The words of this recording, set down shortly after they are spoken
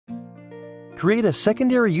Create a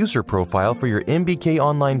secondary user profile for your NBK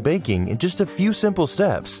Online Banking in just a few simple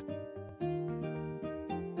steps.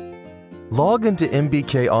 Log into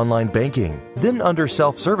NBK Online Banking, then under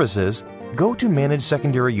Self-Services, go to Manage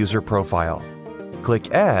Secondary User Profile.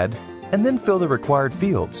 Click Add, and then fill the required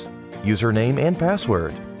fields, username and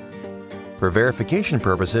password. For verification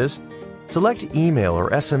purposes, select email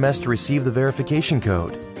or SMS to receive the verification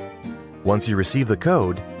code. Once you receive the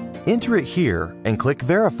code, enter it here and click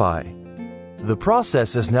Verify. The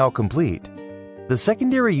process is now complete. The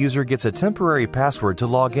secondary user gets a temporary password to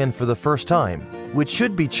log in for the first time, which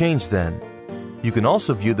should be changed then. You can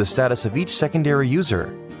also view the status of each secondary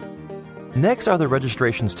user. Next are the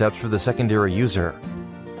registration steps for the secondary user.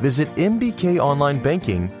 Visit NBK Online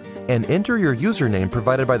Banking and enter your username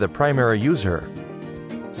provided by the primary user.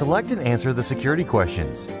 Select and answer the security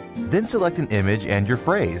questions. Then select an image and your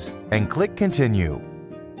phrase, and click Continue.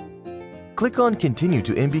 Click on Continue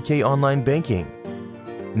to NBK Online Banking.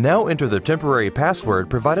 Now enter the temporary password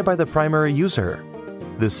provided by the primary user.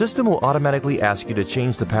 The system will automatically ask you to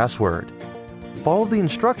change the password. Follow the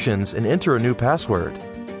instructions and enter a new password.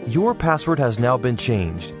 Your password has now been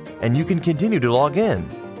changed, and you can continue to log in.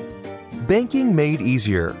 Banking made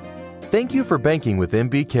easier. Thank you for banking with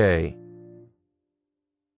NBK.